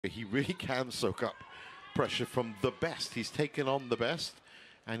he really can soak up pressure from the best. He's taken on the best,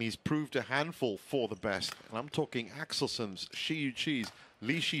 and he's proved a handful for the best. And I'm talking Axelson's, Shi Yuqi's,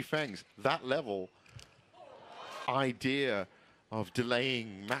 Li Shifeng's, that level idea of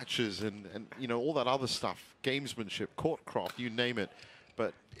delaying matches and you know, all that other stuff, gamesmanship, courtcraft, you name it.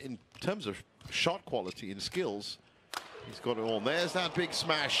 But in terms of shot quality and skills, he's got it all. And there's that big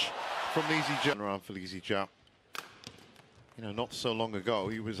smash from Zii Jia. Around for Zii Jia. You know, not so long ago,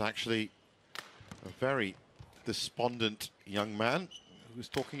 he was actually a very despondent young man who was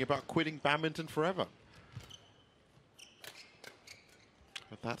talking about quitting badminton forever.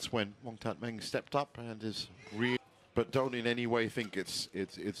 But that's when Wong Tat Meng stepped up and is real. But don't in any way think it's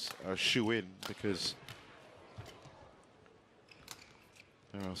a shoe-in, because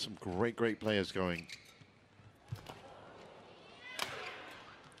there are some great players going.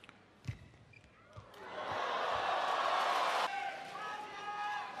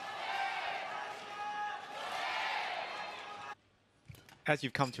 As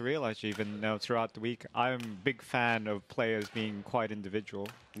you've come to realize, even now throughout the week, I'm a big fan of players being quite individual.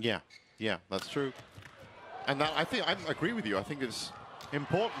 Yeah, that's true. And that, I think I agree with you. I think it's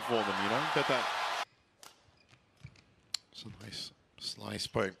important for them, you know, that. It's a nice slice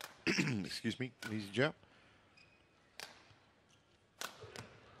by, excuse me, Zii Jia.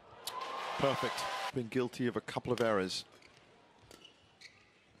 Perfect. Been guilty of a couple of errors.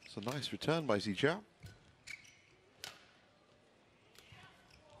 It's a nice return by Zii Jia.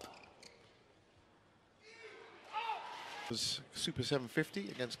 Was Super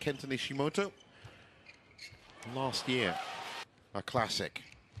 750 against Kenta Nishimoto last year, a classic.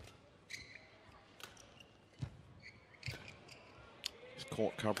 His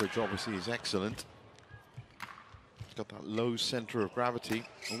court coverage obviously is excellent. He's got that low center of gravity.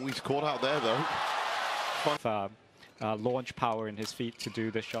 Oh, he's caught out there though. Launch power in his feet to do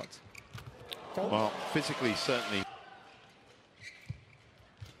the shot. Well, physically, certainly.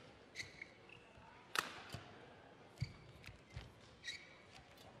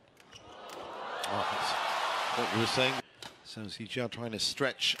 What you were saying. So Zii Jia trying to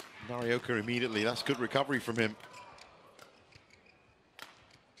stretch Naraoka immediately. That's good recovery from him.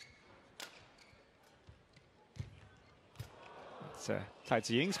 It's a Tai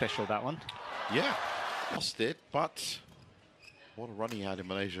Tzu-Ying special, that one. Yeah, lost it, but what a run he had in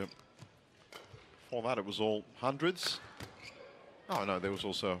Malaysia. Before that, it was all hundreds. Oh no, there was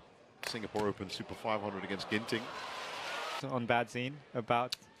also Singapore Open Super 500 against Ginting. On Bad Zine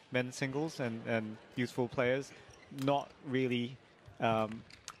about men's singles and youthful players not really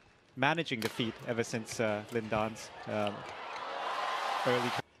managing the feet ever since Lin Dan's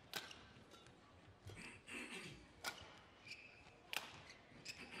early.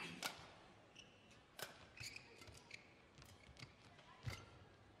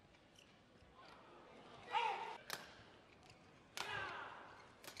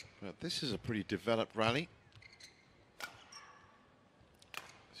 But this is a pretty developed rally.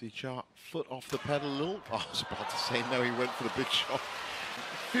 Zii Jia, foot off the pedal a little. Oh, I was about to say no, he went for the big shot.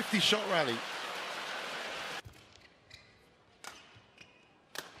 50-shot rally.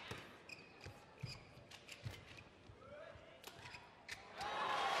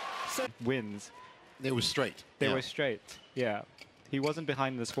 Wins. They were straight. They were straight, yeah. He wasn't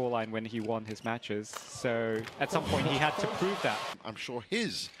behind the scoreline when he won his matches, so at some point he had to prove that. I'm sure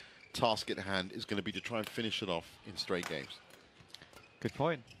his task at hand is going to be to try and finish it off in straight games. Good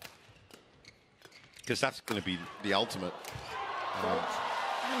point. Because that's going to be the ultimate.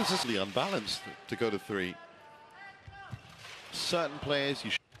 It's just really unbalanced to go to 3. Certain players,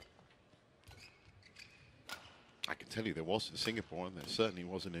 I can tell you there was in Singapore, and there certainly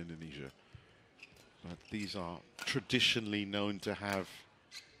was in Indonesia. But these are traditionally known to have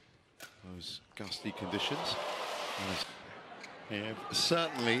those gusty conditions. And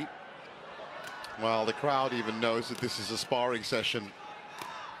certainly, well, the crowd even knows that this is a sparring session.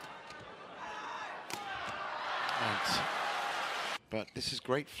 But this is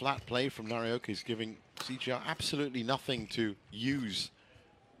great flat play from Naraoka. He's giving Zii Jia absolutely nothing to use.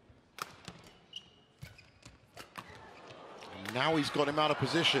 And now he's got him out of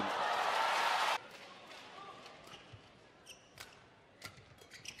position.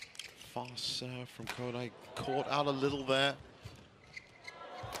 Fast serve from Kodai. Caught out a little there.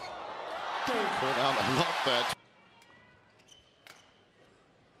 Caught out a lot there.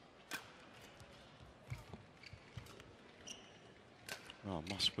 Oh,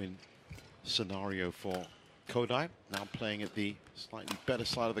 must-win scenario for Kodai. Now playing at the slightly better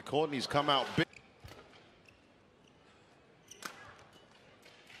side of the court, and he's come out big.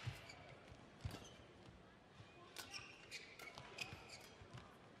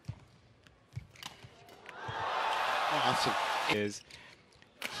 Awesome. Is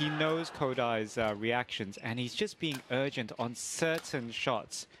he knows Kodai's reactions, and he's just being urgent on certain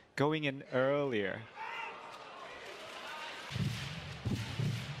shots, going in earlier.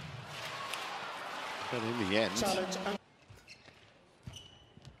 But in the end,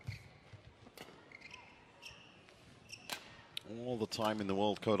 all the time in the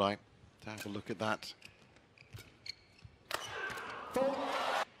world, Kodai, to have a look at that.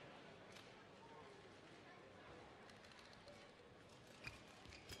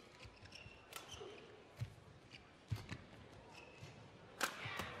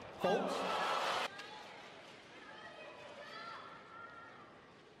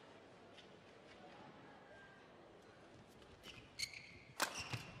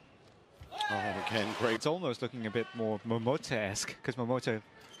 Oh, again, great. It's almost looking a bit more Momota-esque, because Momota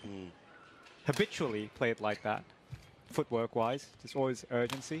habitually played like that, footwork-wise. There's always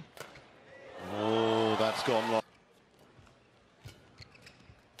urgency. Oh, that's gone wrong.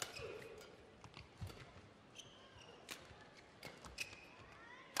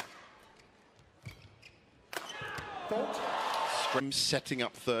 Setting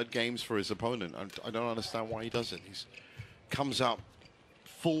up third games for his opponent. I don't understand why he does it. He comes out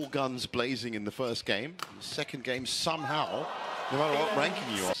full guns blazing in the first game. In the second game, somehow, no matter what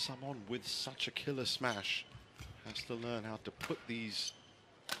ranking you are, someone with such a killer smash has to learn how to put these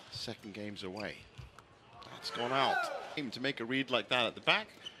second games away. That's gone out. To make a read like that at the back,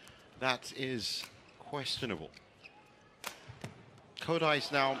 that is questionable.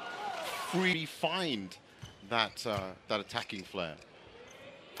 Kodai's now refined that attacking flair.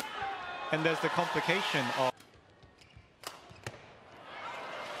 And there's the complication of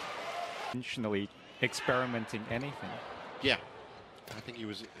intentionally experimenting anything. Yeah, I think he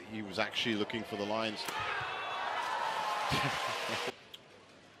was actually looking for the lines.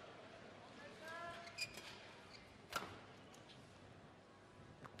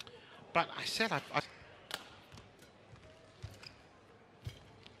 But I said I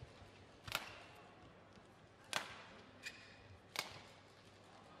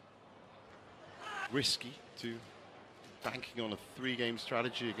risky to banking on a three-game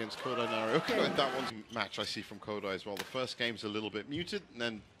strategy against Kodai Naraoka, and that one's a match I see from Kodai as well. The first game's a little bit muted, and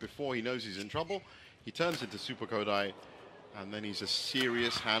then before he knows he's in trouble, he turns into Super Kodai, and then he's a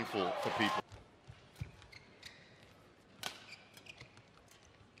serious handful for people.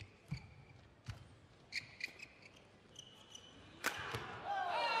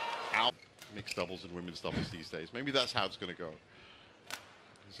 Out. Mixed doubles and women's doubles these days. Maybe that's how it's going to go.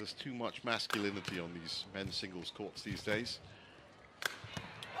 There's too much masculinity on these men's singles courts these days.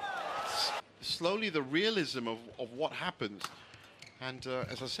 Slowly the realism of what happens. And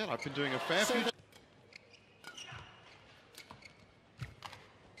as I said, I've been doing a fair few.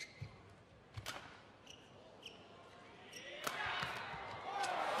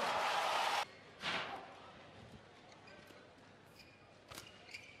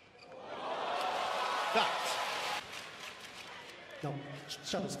 No,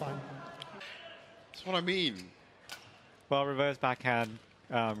 shutter's fine. That's what I mean. Well, reverse backhand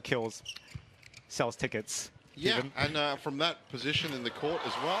sells tickets. Yeah, even. and from that position in the court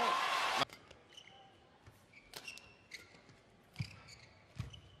as well.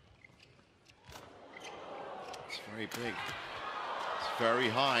 It's very big. It's very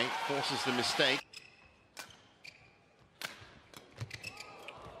high, forces the mistake.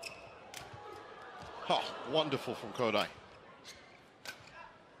 Oh, wonderful from Kodai.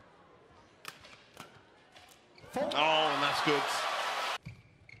 Oh, and that's good.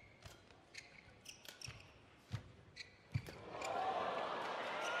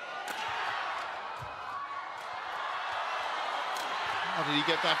 How did he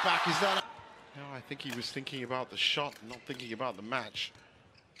get that back? Is that... No, I think he was thinking about the shot, not thinking about the match.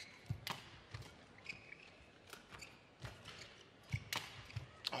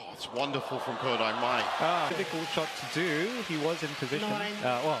 Oh, it's wonderful from Kodai. My. Difficult shot to do. He was in position.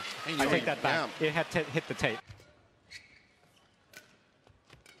 Well, I take that back. Yeah. It had hit the tape.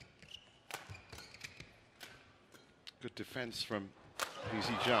 Good defense from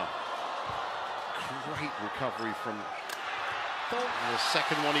Zii Jia. Great recovery from the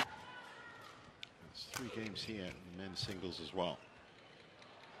second one. There's 3 games here in the men's singles as well.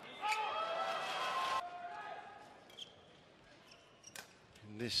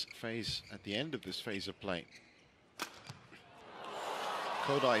 In this phase, at the end of this phase of play,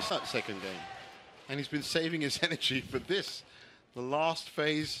 Kodai's that second game, and he's been saving his energy for this, the last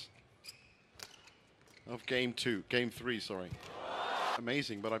phase of game 3, sorry.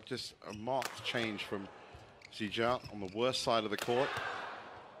 Amazing, but I've just a marked change from Zii Jia on the worst side of the court.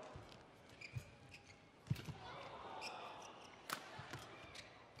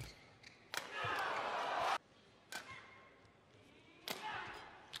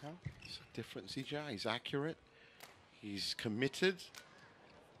 It's a different Zii Jia. He's accurate. He's committed.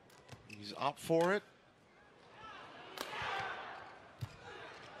 He's up for it.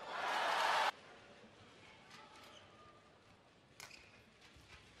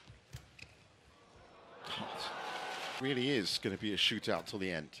 Really is going to be a shootout till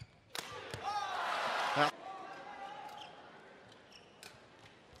the end. That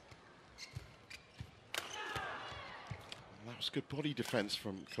was good body defense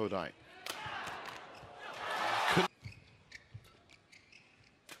from Kodai.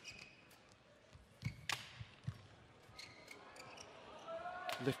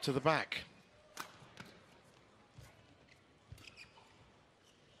 Lift to the back.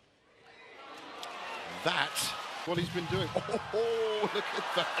 That's what he's been doing. Oh, look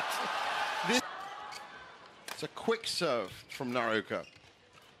at that. It's a quick serve from Naraoka.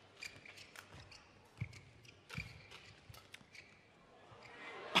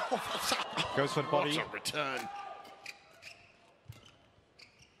 Oh, that's a, goes for the body. What a return.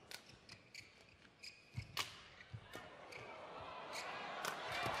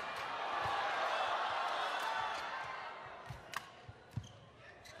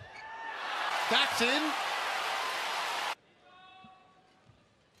 That's in.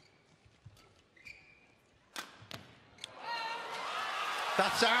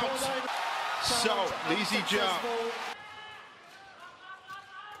 That's out. So, Zii Jia.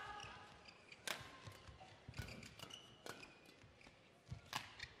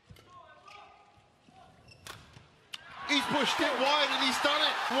 He's pushed it wide and he's done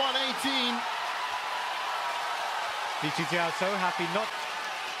it. 118. Zii Jia so happy not.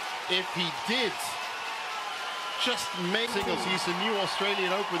 If he did just make singles, he's the new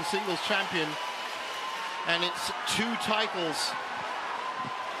Australian Open singles champion, and it's 2 titles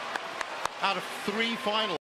out of 3 finals.